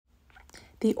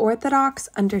The Orthodox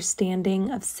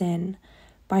Understanding of Sin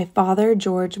by Father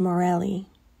George Morelli.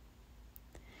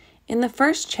 In the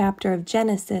first chapter of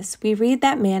Genesis, we read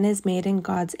that man is made in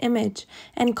God's image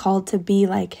and called to be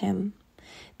like him.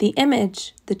 The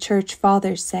image, the Church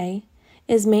Fathers say,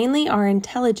 is mainly our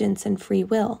intelligence and free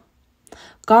will.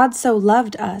 God so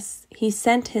loved us, he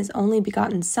sent his only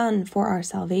begotten Son for our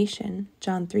salvation,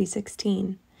 John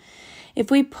 3:16. If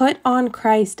we put on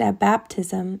Christ at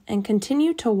baptism and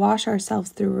continue to wash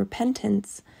ourselves through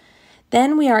repentance,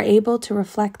 then we are able to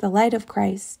reflect the light of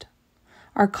Christ.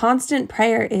 Our constant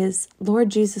prayer is, Lord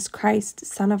Jesus Christ,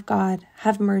 Son of God,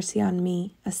 have mercy on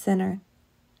me, a sinner.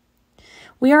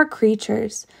 We are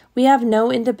creatures. We have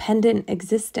no independent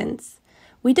existence.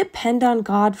 We depend on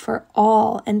God for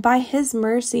all, and by his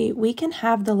mercy, we can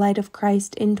have the light of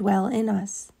Christ indwell in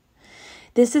us.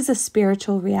 This is a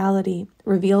spiritual reality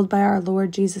revealed by our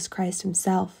Lord Jesus Christ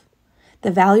himself.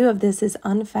 The value of this is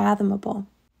unfathomable.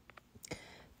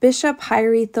 Bishop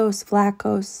Hierethos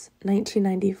Vlachos,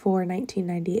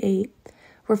 1994-1998,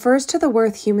 refers to the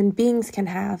worth human beings can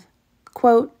have.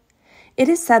 Quote, "It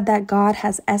is said that God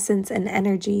has essence and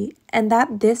energy, and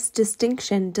that this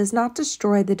distinction does not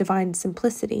destroy the divine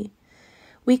simplicity.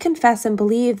 We confess and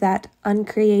believe that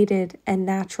uncreated and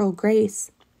natural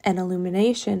grace and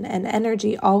illumination and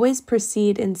energy always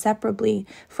proceed inseparably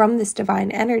from this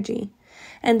divine energy.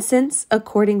 And since,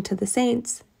 according to the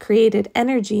saints, created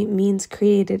energy means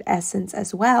created essence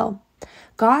as well,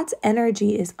 God's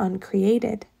energy is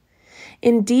uncreated.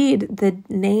 Indeed, the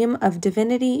name of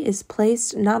divinity is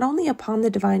placed not only upon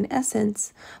the divine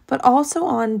essence, but also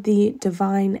on the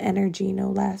divine energy,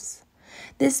 no less.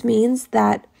 This means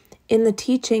that in the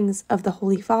teachings of the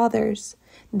Holy Fathers,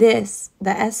 this,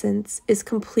 the essence, is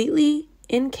completely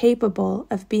incapable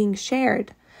of being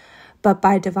shared, but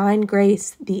by divine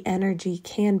grace, the energy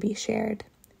can be shared."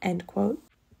 End quote.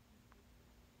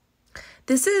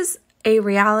 This is a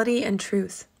reality and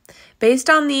truth. Based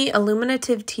on the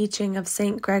illuminative teaching of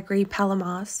St. Gregory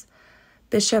Palamas,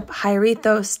 Bishop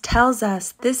Hierethos tells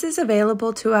us this is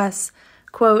available to us,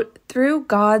 quote, "through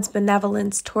God's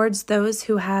benevolence towards those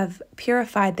who have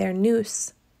purified their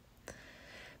nous."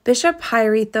 Bishop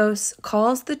Hierethos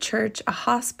calls the Church a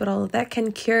hospital that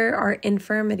can cure our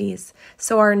infirmities,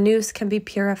 so our nous can be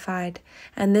purified,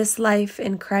 and this life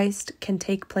in Christ can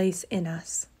take place in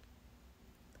us.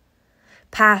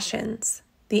 Passions,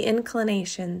 the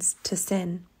inclinations to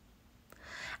sin.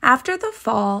 After the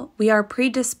fall, we are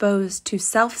predisposed to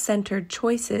self-centered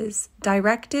choices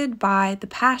directed by the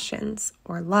passions,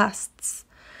 or lusts,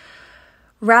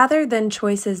 rather than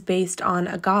choices based on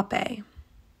agape.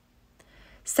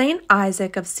 Saint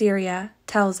Isaac of Syria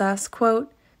tells us,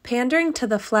 quote, "Pandering to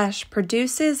the flesh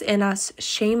produces in us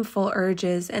shameful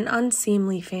urges and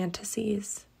unseemly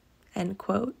fantasies." End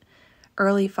quote.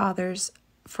 Early Fathers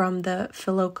from the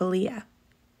Philokalia.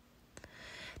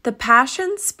 The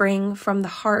passions spring from the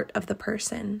heart of the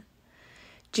person.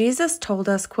 Jesus told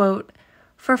us, quote,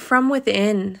 "For from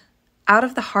within, out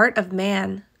of the heart of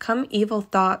man, come evil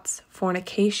thoughts,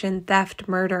 fornication, theft,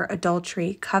 murder,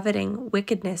 adultery, coveting,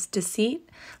 wickedness, deceit,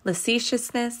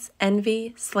 licentiousness,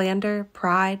 envy, slander,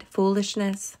 pride,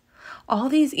 foolishness. All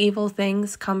these evil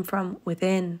things come from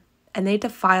within, and they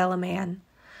defile a man."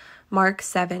 Mark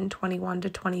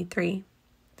 7:21-23.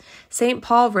 St.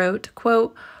 Paul wrote,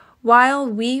 quote, "While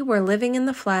we were living in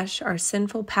the flesh, our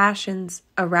sinful passions,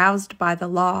 aroused by the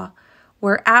law,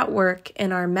 were at work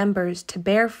in our members to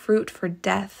bear fruit for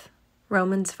death."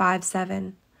 Romans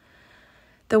 5:7.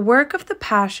 The work of the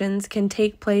passions can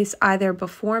take place either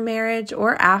before marriage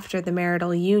or after the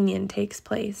marital union takes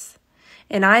place.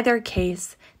 In either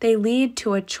case, they lead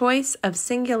to a choice of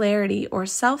singularity or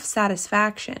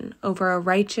self-satisfaction over a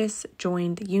righteous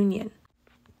joined union.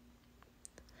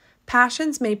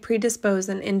 Passions may predispose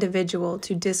an individual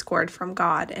to discord from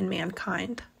God and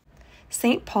mankind.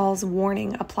 St. Paul's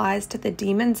warning applies to the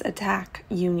demon's attack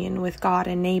union with God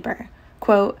and neighbor.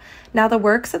 Quote, "Now the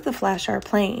works of the flesh are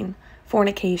plain: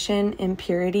 fornication,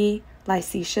 impurity,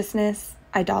 licentiousness,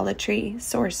 idolatry,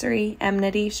 sorcery,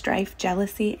 enmity, strife,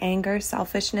 jealousy, anger,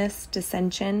 selfishness,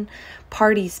 dissension,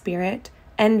 party spirit,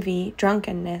 envy,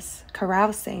 drunkenness,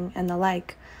 carousing, and the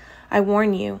like. I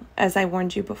warn you, as I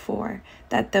warned you before,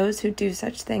 that those who do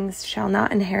such things shall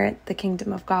not inherit the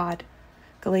kingdom of God."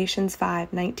 Galatians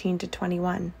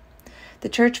 5:19-21. The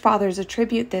Church Fathers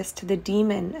attribute this to the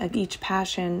demon of each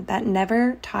passion that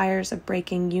never tires of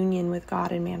breaking union with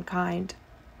God and mankind.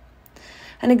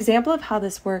 An example of how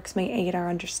this works may aid our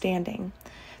understanding.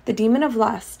 The demon of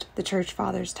lust, the Church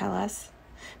Fathers tell us,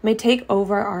 may take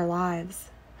over our lives.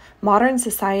 Modern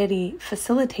society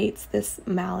facilitates this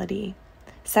malady.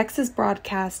 Sex is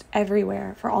broadcast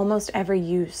everywhere for almost every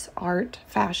use: art,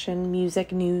 fashion,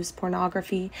 music, news,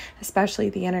 pornography, especially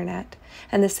the internet,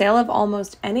 and the sale of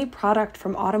almost any product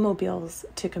from automobiles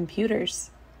to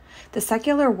computers. The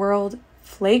secular world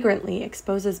flagrantly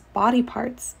exposes body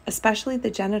parts, especially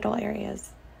the genital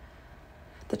areas.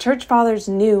 The Church Fathers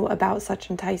knew about such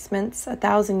enticements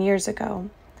 1,000 years ago.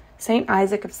 St.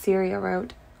 Isaac of Syria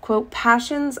wrote, quote,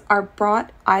 "Passions are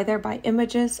brought either by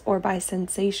images or by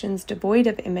sensations devoid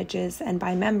of images and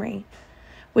by memory,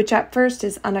 which at first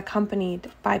is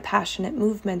unaccompanied by passionate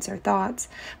movements or thoughts,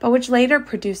 but which later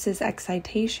produces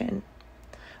excitation.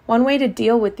 One way to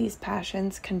deal with these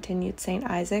passions," continued St.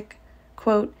 Isaac,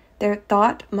 quote, "their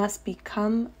thought must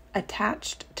become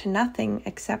attached to nothing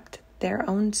except their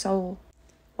own soul."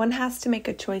 One has to make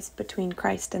a choice between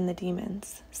Christ and the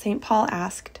demons. St. Paul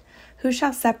asked, "Who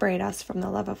shall separate us from the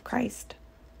love of Christ?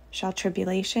 Shall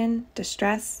tribulation,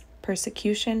 distress,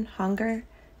 persecution, hunger,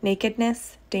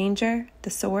 nakedness, danger,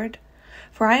 the sword?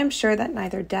 For I am sure that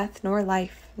neither death nor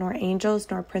life, nor angels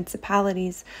nor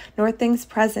principalities, nor things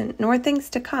present, nor things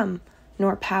to come,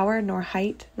 nor power, nor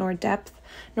height, nor depth,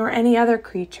 nor any other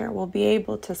creature will be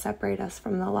able to separate us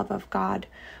from the love of God,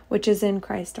 which is in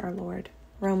Christ our Lord."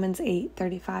 Romans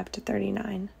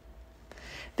 8:35-39.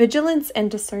 Vigilance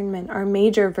and discernment are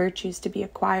major virtues to be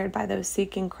acquired by those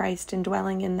seeking Christ and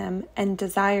dwelling in them and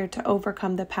desire to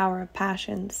overcome the power of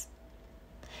passions.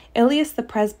 Ilias the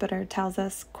presbyter tells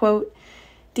us, quote,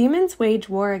 "Demons wage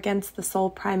war against the soul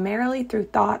primarily through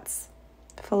thoughts."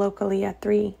 Philokalia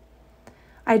 3.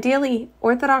 Ideally,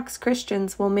 Orthodox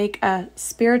Christians will make a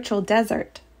spiritual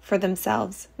desert for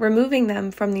themselves, removing them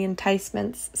from the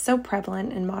enticements so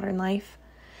prevalent in modern life.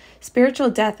 Spiritual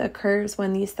death occurs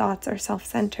when these thoughts are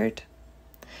self-centered.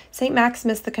 St.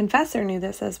 Maximus the Confessor knew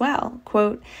this as well.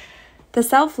 Quote, "The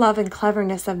self-love and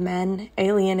cleverness of men,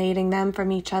 alienating them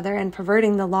from each other and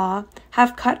perverting the law,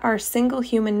 have cut our single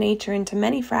human nature into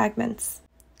many fragments.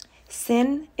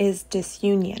 Sin is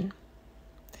disunion."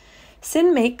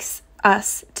 Sin makes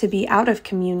us to be out of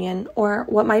communion, or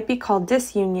what might be called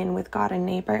disunion, with God and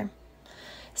neighbor.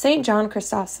 St. John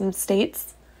Chrysostom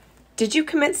states, "Did you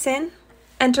commit sin?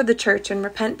 Enter the church and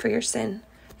repent for your sin.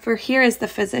 For here is the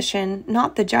physician,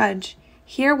 not the judge.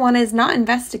 Here one is not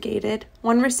investigated,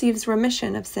 one receives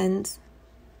remission of sins."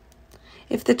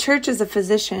 If the church is a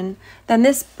physician, then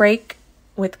this break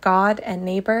with God and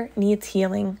neighbor needs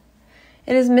healing.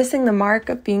 It is missing the mark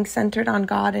of being centered on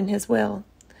God and His will.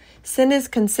 Sin is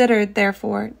considered,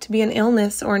 therefore, to be an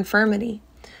illness or infirmity.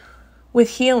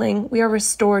 With healing, we are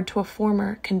restored to a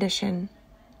former condition.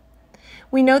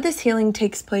 We know this healing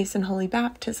takes place in holy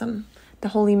baptism, the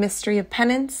holy mystery of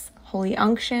penance, holy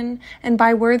unction, and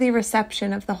by worthy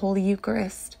reception of the Holy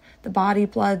Eucharist, the body,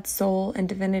 blood, soul, and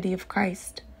divinity of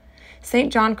Christ.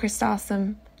 St. John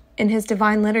Chrysostom, in his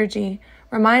Divine Liturgy,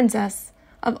 reminds us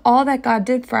of all that God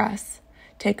did for us,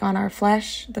 take on our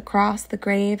flesh, the cross, the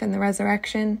grave, and the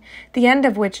resurrection, the end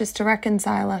of which is to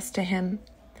reconcile us to Him.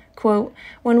 Quote,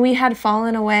 "When we had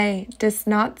fallen away, didst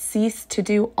not cease to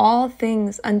do all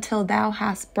things until thou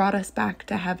hast brought us back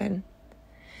to heaven."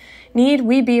 Need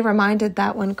we be reminded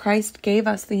that when Christ gave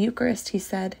us the Eucharist, He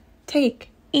said, "Take,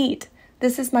 eat,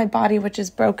 this is my body which is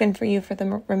broken for you for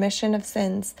the remission of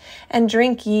sins, and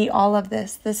drink ye all of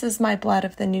this. This is my blood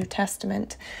of the New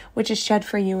Testament, which is shed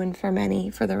for you and for many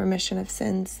for the remission of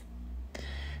sins."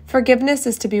 Forgiveness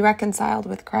is to be reconciled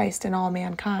with Christ and all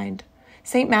mankind.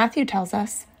 St. Matthew tells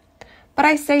us, "But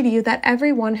I say to you that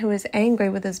every one who is angry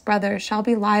with his brother shall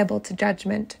be liable to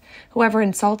judgment. Whoever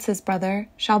insults his brother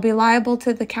shall be liable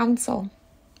to the council.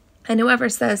 And whoever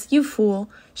says, 'You fool,'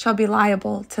 shall be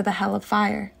liable to the hell of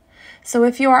fire. So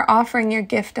if you are offering your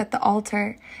gift at the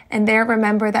altar, and there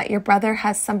remember that your brother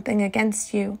has something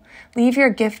against you, leave your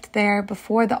gift there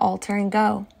before the altar and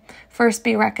go. First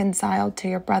be reconciled to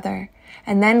your brother,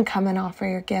 and then come and offer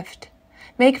your gift.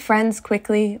 Make friends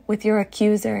quickly with your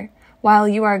accuser, while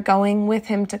you are going with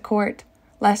him to court,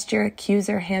 lest your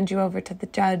accuser hand you over to the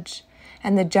judge,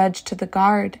 and the judge to the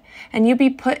guard, and you be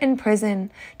put in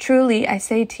prison. Truly, I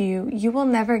say to you, you will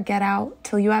never get out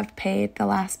till you have paid the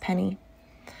last penny."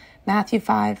 Matthew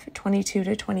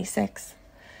 5:22-26.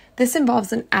 This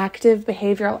involves an active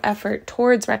behavioral effort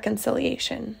towards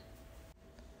reconciliation.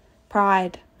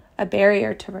 Pride, a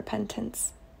barrier to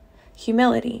repentance.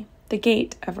 Humility, the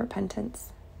gate of repentance.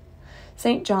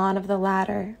 St. John of the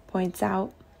Ladder points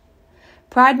out,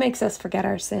 "Pride makes us forget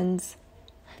our sins.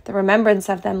 The remembrance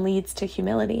of them leads to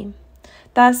humility.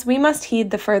 Thus, we must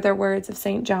heed the further words of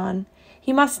St. John.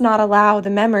 He must not allow the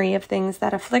memory of things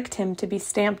that afflict him to be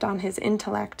stamped on his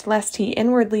intellect, lest he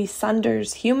inwardly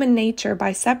sunders human nature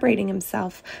by separating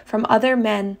himself from other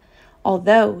men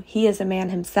although he is a man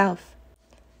himself.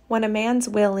 When a man's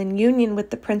will in union with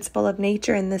the principle of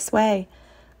nature in this way,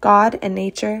 God and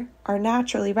nature are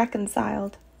naturally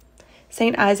reconciled.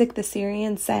 St. Isaac the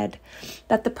Syrian said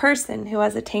that the person who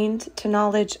has attained to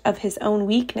knowledge of his own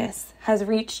weakness has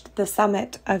reached the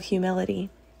summit of humility.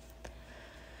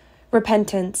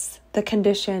 Repentance, the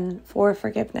condition for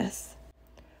forgiveness.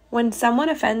 When someone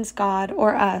offends God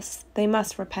or us, they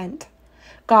must repent.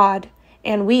 God,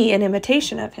 and we, in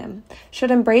imitation of him, should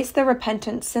embrace the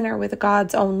repentant sinner with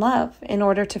God's own love in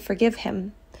order to forgive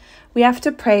him. We have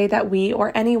to pray that we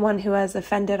or anyone who has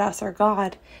offended us or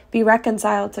God be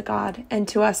reconciled to God and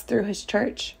to us through his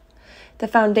church. The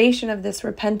foundation of this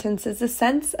repentance is a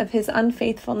sense of his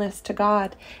unfaithfulness to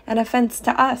God and offense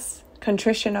to us,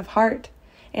 contrition of heart,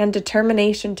 and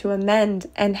determination to amend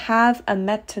and have a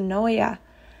metanoia,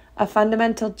 a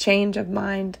fundamental change of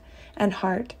mind and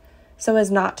heart, so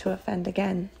as not to offend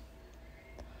again.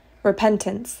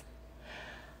 Repentance.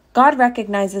 God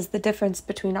recognizes the difference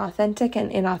between authentic and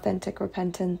inauthentic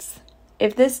repentance.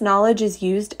 If this knowledge is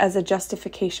used as a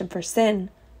justification for sin,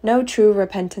 no true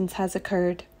repentance has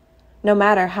occurred, no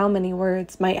matter how many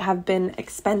words might have been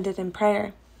expended in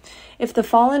prayer. If the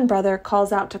fallen brother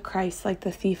calls out to Christ like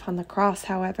the thief on the cross,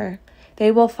 however, they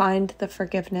will find the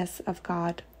forgiveness of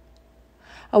God.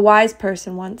 A wise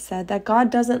person once said that God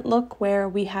doesn't look where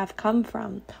we have come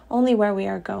from, only where we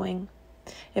are going.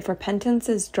 If repentance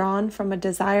is drawn from a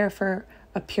desire for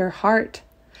a pure heart,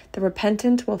 the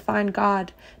repentant will find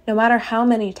God, no matter how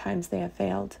many times they have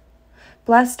failed.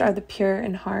 Blessed are the pure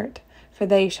in heart, for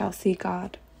they shall see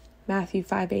God. Matthew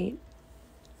 5:8.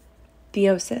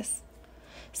 Theosis.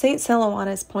 St.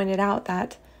 Silouanus pointed out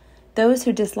that those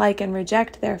who dislike and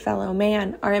reject their fellow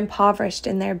man are impoverished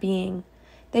in their being.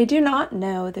 They do not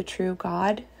know the true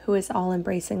God, who is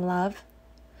all-embracing love.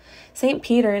 St.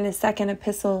 Peter, in his second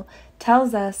epistle,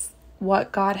 tells us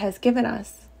what God has given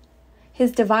us.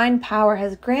 His divine power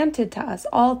has granted to us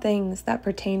all things that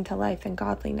pertain to life and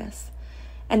godliness,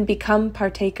 and become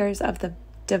partakers of the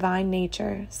divine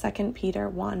nature. 2 Peter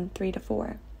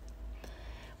 1:3-4.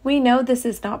 We know this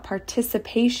is not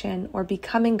participation or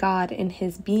becoming God in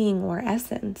his being or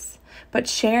essence, but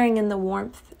sharing in the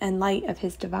warmth and light of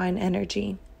his divine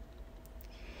energy.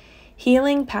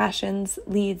 Healing passions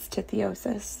leads to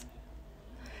theosis.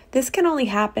 This can only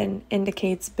happen,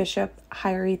 indicates Bishop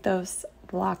Hierethos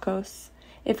Vlachos,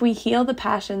 if we heal the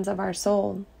passions of our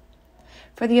soul.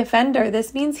 For the offender,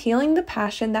 this means healing the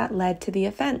passion that led to the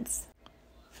offense.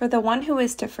 For the one who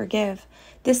is to forgive,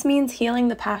 this means healing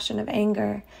the passion of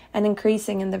anger and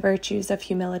increasing in the virtues of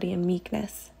humility and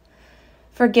meekness.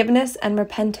 Forgiveness and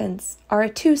repentance are a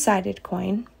two-sided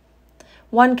coin.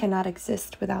 One cannot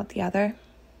exist without the other.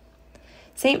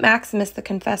 St. Maximus the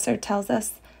Confessor tells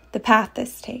us the path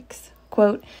this takes.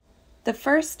 Quote, "The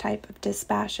first type of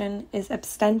dispassion is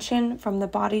abstention from the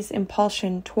body's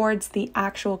impulsion towards the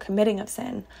actual committing of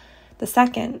sin. The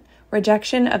second,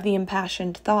 rejection of the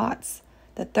impassioned thoughts.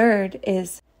 The third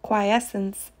is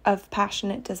quiescence of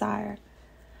passionate desire.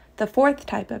 The fourth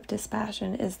type of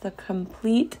dispassion is the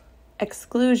complete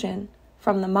exclusion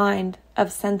from the mind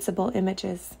of sensible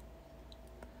images."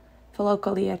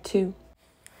 Philokalia 2.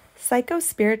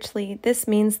 Psychospiritually, this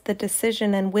means the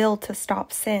decision and will to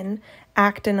stop sin,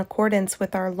 act in accordance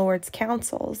with our Lord's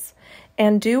counsels,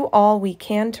 and do all we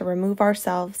can to remove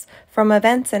ourselves from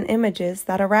events and images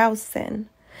that arouse sin.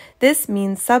 This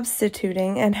means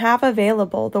substituting and have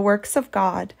available the works of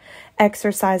God,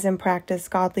 exercise and practice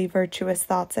godly virtuous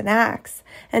thoughts and acts,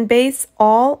 and base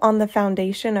all on the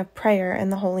foundation of prayer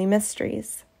and the holy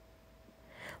mysteries.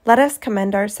 Let us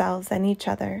commend ourselves and each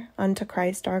other unto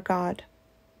Christ our God.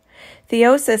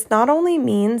 Theosis not only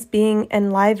means being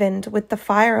enlivened with the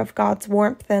fire of God's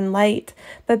warmth and light,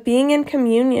 but being in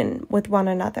communion with one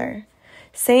another.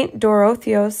 Saint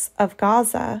Dorotheos of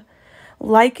Gaza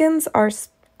likens our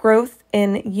growth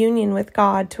in union with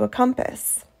God to a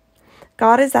compass.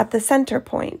 God is at the center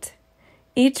point.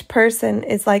 Each person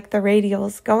is like the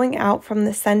radials going out from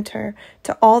the center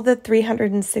to all the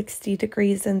 360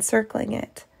 degrees encircling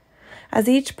it. As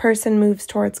each person moves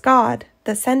towards God,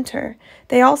 the center,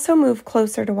 they also move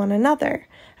closer to one another.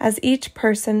 As each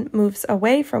person moves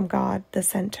away from God, the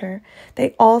center,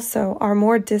 they also are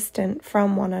more distant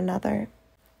from one another.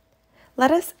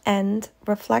 Let us end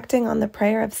reflecting on the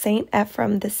prayer of Saint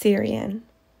Ephrem the Syrian.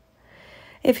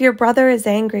 If your brother is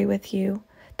angry with you,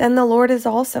 then the Lord is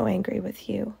also angry with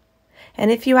you.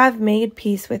 And if you have made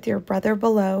peace with your brother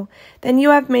below, then you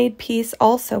have made peace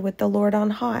also with the Lord on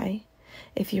high.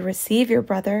 If you receive your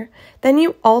brother, then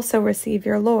you also receive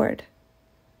your Lord.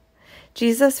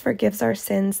 Jesus forgives our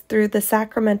sins through the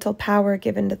sacramental power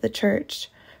given to the Church.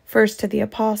 first to the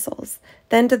apostles,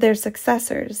 then to their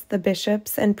successors, the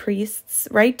bishops and priests,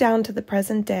 right down to the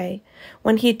present day,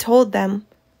 when he told them,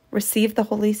 "Receive the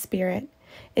Holy Spirit.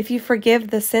 If you forgive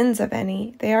the sins of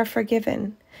any, they are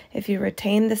forgiven. If you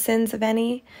retain the sins of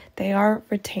any, they are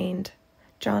retained."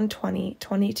 John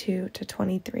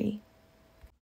 20:22-23.